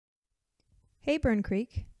Hey, Burn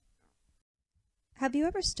Creek. Have you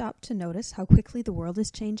ever stopped to notice how quickly the world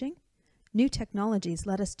is changing? New technologies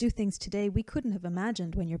let us do things today we couldn't have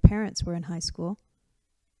imagined when your parents were in high school.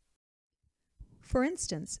 For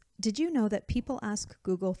instance, did you know that people ask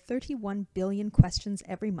Google 31 billion questions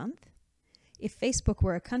every month? If Facebook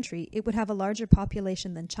were a country, it would have a larger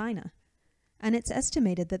population than China. And it's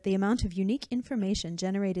estimated that the amount of unique information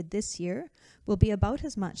generated this year will be about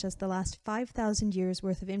as much as the last 5,000 years'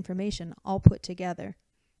 worth of information all put together.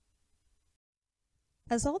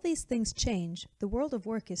 As all these things change, the world of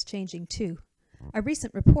work is changing too. A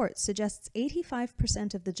recent report suggests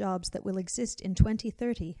 85% of the jobs that will exist in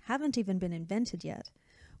 2030 haven't even been invented yet.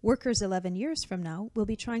 Workers 11 years from now will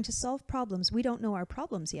be trying to solve problems we don't know are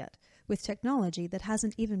problems yet, with technology that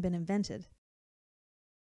hasn't even been invented.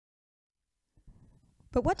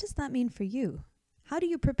 But what does that mean for you? How do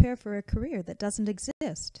you prepare for a career that doesn't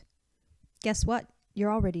exist? Guess what?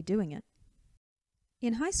 You're already doing it.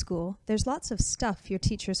 In high school, there's lots of stuff your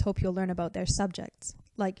teachers hope you'll learn about their subjects,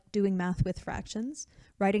 like doing math with fractions,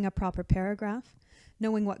 writing a proper paragraph,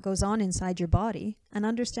 knowing what goes on inside your body, and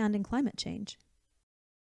understanding climate change.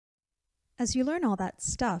 As you learn all that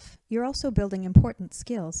stuff, you're also building important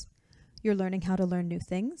skills. You're learning how to learn new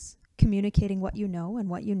things, communicating what you know and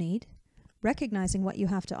what you need, recognizing what you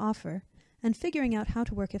have to offer, and figuring out how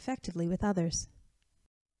to work effectively with others.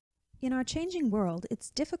 In our changing world, it's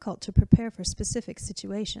difficult to prepare for specific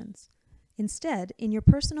situations. Instead, in your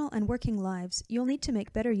personal and working lives, you'll need to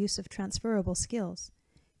make better use of transferable skills.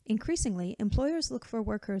 Increasingly, employers look for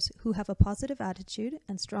workers who have a positive attitude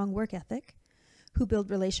and strong work ethic, who build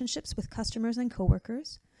relationships with customers and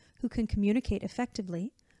coworkers, who can communicate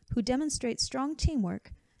effectively, who demonstrate strong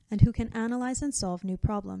teamwork, and who can analyze and solve new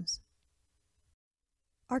problems.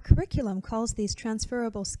 Our curriculum calls these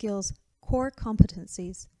transferable skills core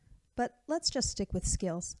competencies, but let's just stick with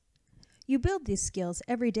skills. You build these skills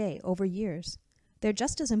every day over years. They're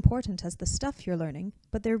just as important as the stuff you're learning,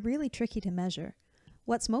 but they're really tricky to measure.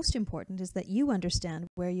 What's most important is that you understand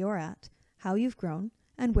where you're at, how you've grown,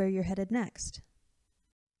 and where you're headed next.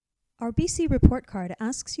 Our BC report card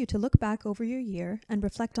asks you to look back over your year and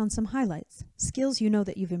reflect on some highlights, skills you know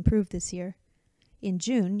that you've improved this year. In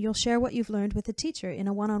June, you'll share what you've learned with a teacher in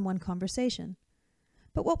a one-on-one conversation.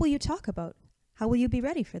 But what will you talk about? How will you be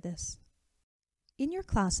ready for this? In your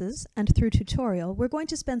classes and through tutorial, we're going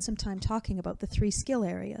to spend some time talking about the 3 skill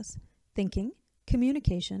areas: thinking,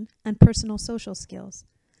 communication, and personal social skills.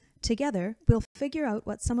 Together, we'll figure out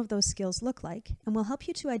what some of those skills look like, and we'll help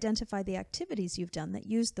you to identify the activities you've done that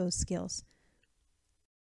use those skills.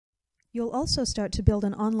 You'll also start to build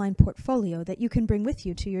an online portfolio that you can bring with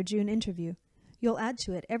you to your June interview. You'll add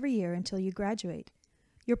to it every year until you graduate.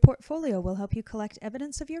 Your portfolio will help you collect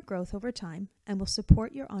evidence of your growth over time and will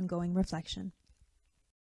support your ongoing reflection.